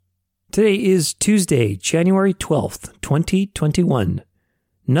Today is Tuesday, January 12th, 2021.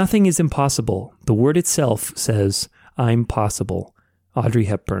 Nothing is impossible. The word itself says, I'm possible. Audrey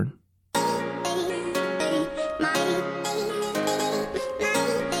Hepburn.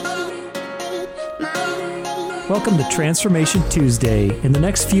 Welcome to Transformation Tuesday. In the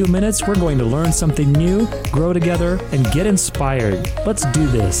next few minutes, we're going to learn something new, grow together, and get inspired. Let's do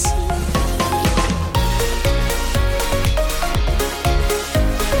this.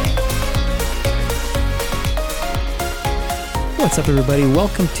 What's up, everybody?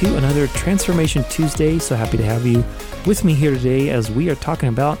 Welcome to another Transformation Tuesday. So happy to have you with me here today as we are talking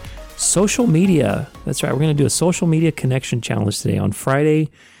about social media. That's right. We're going to do a social media connection challenge today. On Friday,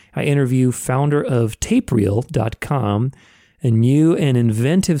 I interview founder of Tapereel.com, a new and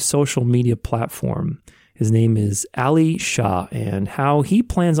inventive social media platform. His name is Ali Shah, and how he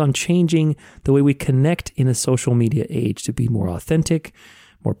plans on changing the way we connect in a social media age to be more authentic,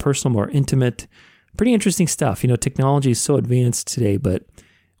 more personal, more intimate. Pretty interesting stuff. You know, technology is so advanced today, but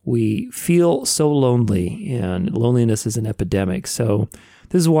we feel so lonely, and loneliness is an epidemic. So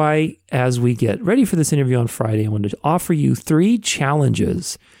this is why, as we get ready for this interview on Friday, I wanted to offer you 3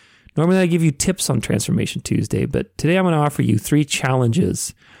 challenges. Normally I give you tips on Transformation Tuesday, but today I'm going to offer you 3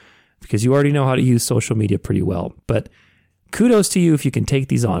 challenges because you already know how to use social media pretty well. But kudos to you if you can take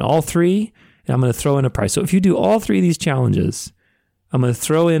these on, all 3, and I'm going to throw in a prize. So if you do all 3 of these challenges, I'm going to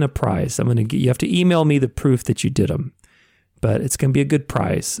throw in a prize. You have to email me the proof that you did them, but it's going to be a good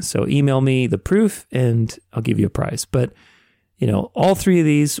prize. So email me the proof and I'll give you a prize. But, you know, all 3 of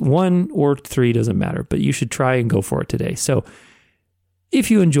these, 1 or 3 doesn't matter, but you should try and go for it today. So if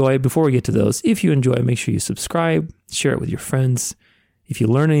you enjoy, before we get to those, if you enjoy, make sure you subscribe, share it with your friends. If you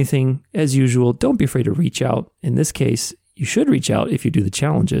learn anything, as usual, don't be afraid to reach out. In this case, you should reach out if you do the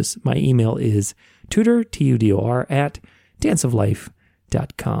challenges. My email is tudor, Tudor,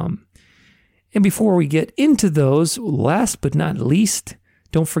 @danceoflife.com. And before we get into those, last but not least,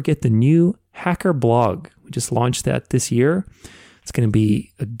 don't forget the new Hacker blog. We just launched that this year. It's going to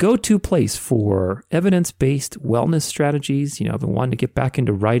be a go-to place for evidence-based wellness strategies. You know, I've been wanting to get back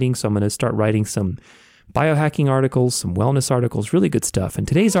into writing, so I'm going to start writing some biohacking articles, some wellness articles, really good stuff. And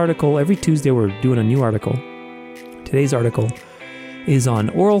today's article, every Tuesday we're doing a new article. Today's article is on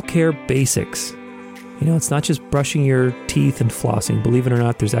oral care basics. You know, it's not just brushing your teeth and flossing. Believe it or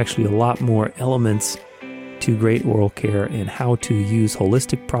not, there's actually a lot more elements to great oral care and how to use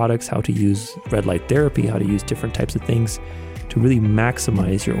holistic products, how to use red light therapy, how to use different types of things to really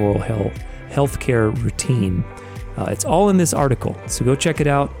maximize your oral health care routine. It's all in this article. So go check it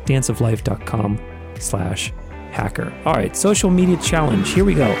out, danceoflife.com/hacker. All right, social media challenge. Here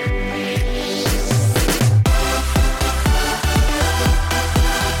we go.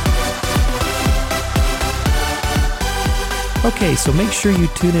 Okay, so make sure you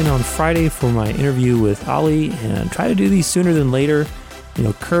tune in on Friday for my interview with Ali and try to do these sooner than later. You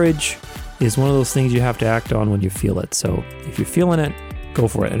know, courage is one of those things you have to act on when you feel it. So if you're feeling it, go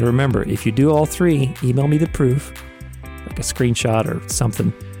for it. And remember, if you do all 3, email me the proof, like a screenshot or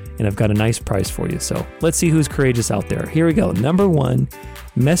something, and I've got a nice prize for you. So let's see who's courageous out there. Here we go. Number 1,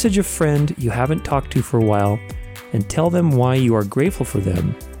 message a friend you haven't talked to for a while and tell them why you are grateful for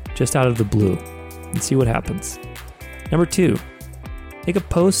them just out of the blue and see what happens. Number 2, make a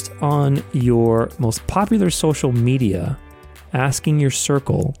post on your most popular social media asking your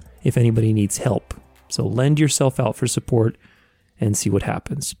circle if anybody needs help. So lend yourself out for support and see what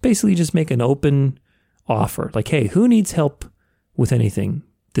happens. Basically, just make an open offer. Like, hey, who needs help with anything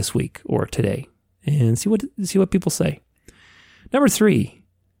this week or today? And see what people say. Number 3,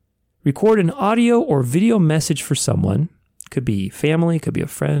 record an audio or video message for someone. Could be family, could be a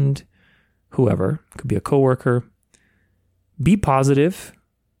friend, whoever. Could be a coworker. Be positive,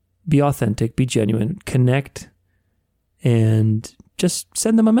 be authentic, be genuine, connect, and just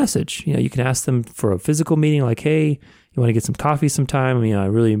send them a message. You know, you can ask them for a physical meeting, like, hey, you want to get some coffee sometime? I mean, I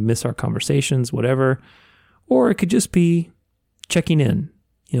really miss our conversations, whatever. Or it could just be checking in,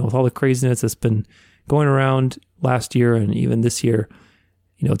 you know, with all the craziness that's been going around last year and even this year.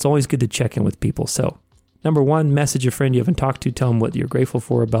 You know, it's always good to check in with people. So, number 1, message a friend you haven't talked to, tell them what you're grateful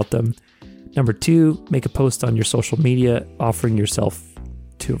for about them. Number 2, make a post on your social media offering yourself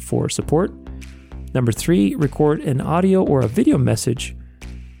for support. Number 3, record an audio or a video message,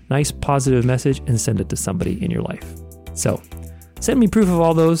 nice positive message, and send it to somebody in your life. So send me proof of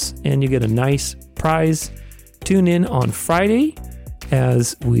all those and you get a nice prize. Tune in on Friday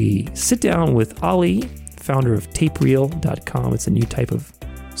as we sit down with Ali, founder of Tapereel.com. It's a new type of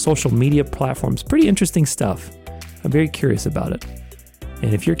social media platform. It's pretty interesting stuff. I'm very curious about it.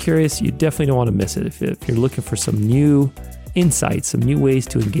 And if you're curious, you definitely don't want to miss it. If you're looking for some new insights, some new ways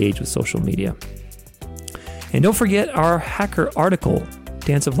to engage with social media. And don't forget our hacker article,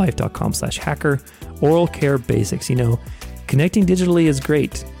 danceoflife.com/hacker, oral care basics. Connecting digitally is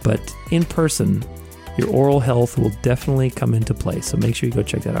great, but in person, your oral health will definitely come into play. So make sure you go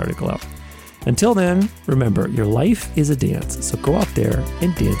check that article out. Until then, remember, your life is a dance, so go out there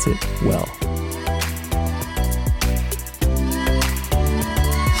and dance it well.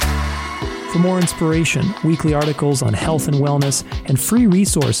 For more inspiration, weekly articles on health and wellness, and free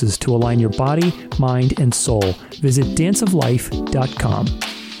resources to align your body, mind, and soul, visit danceoflife.com.